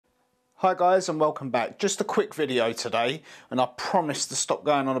Hi guys and welcome back. Just a quick video today, and I promise to stop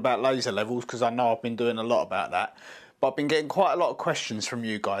going on about laser levels because I know I've been doing a lot about that. But I've been getting quite a lot of questions from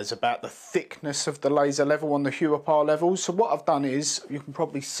you guys about the thickness of the laser level on the Huepar levels. So what I've done is, you can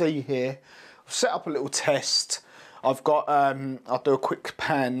probably see here, I've set up a little test. I've got, I'll do a quick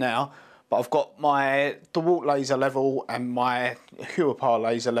pan now, but I've got my DeWalt laser level and my Huepar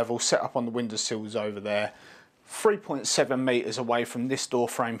laser level set up on the windowsills over there. 3.7 metres away from this door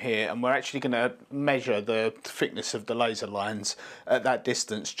frame here, and we're actually going to measure the thickness of the laser lines at that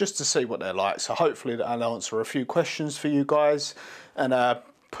distance just to see what they're like. So hopefully that'll answer a few questions for you guys and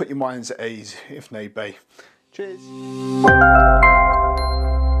put your minds at ease if need be. Cheers.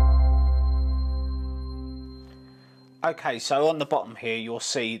 Okay, so on the bottom here you'll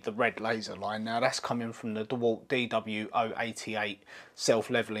see the red laser line. Now that's coming from the DeWalt DW088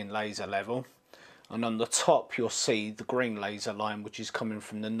 self-leveling laser level. And on the top you'll see the green laser line, which is coming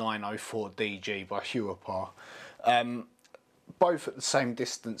from the 904DG by Huepar. Both at the same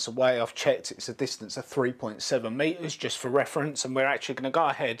distance away. I've checked, it's a distance of 3.7 metres just for reference, and we're actually going to go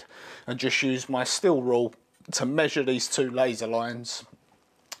ahead and just use my steel rule to measure these two laser lines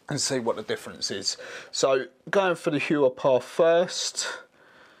and see what the difference is. So going for the Huepar first,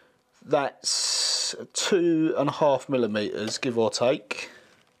 that's 2.5 millimetres give or take.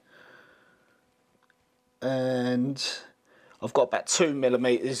 And I've got about 2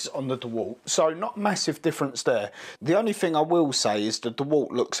 millimetres on the DeWalt, so not massive difference there. The only thing I will say is the DeWalt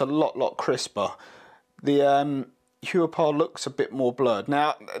looks a lot crisper. The Huepar looks a bit more blurred.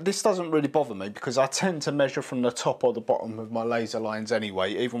 Now this doesn't really bother me because I tend to measure from the top or the bottom of my laser lines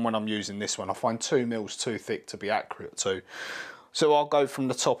anyway. Even when I'm using this one, I find 2 mils too thick to be accurate to, so I'll go from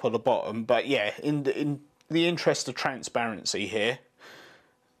the top or the bottom. But yeah, in the interest of transparency here,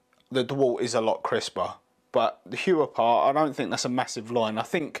 the DeWalt is a lot crisper. But the Huepar, I don't think that's a massive line. I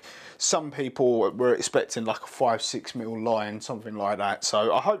think some people were expecting like a 5-6 mil line, something like that.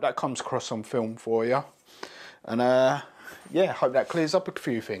 So I hope that comes across on film for you. And yeah, hope that clears up a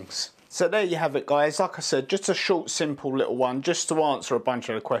few things. So there you have it guys. Like I said, just a short, simple little one, just to answer a bunch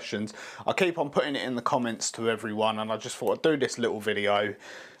of the questions. I keep on putting it in the comments to everyone, and I just thought I'd do this little video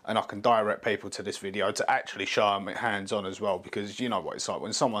and I can direct people to this video to actually show them it hands-on as well, because you know what it's like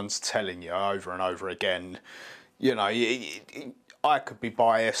when someone's telling you over and over again, you know, I could be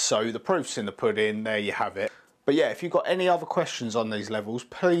biased, so the proof's in the pudding. There you have it. But yeah, if you've got any other questions on these levels,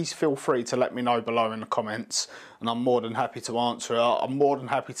 please feel free to let me know below in the comments, and I'm more than happy to answer it. I'm more than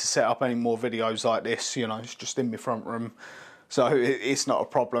happy to set up any more videos like this. You know, it's just in my front room, so it's not a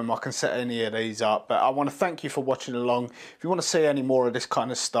problem. I can set any of these up. But I want to thank you for watching along. If you want to see any more of this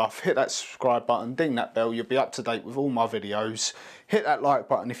kind of stuff, hit that subscribe button, ding that bell. You'll be up to date with all my videos. Hit that like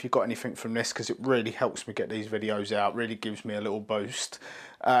button if you got anything from this, because it really helps me get these videos out, really gives me a little boost.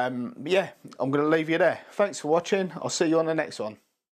 Yeah, I'm going to leave you there. Thanks for watching. I'll see you on the next one.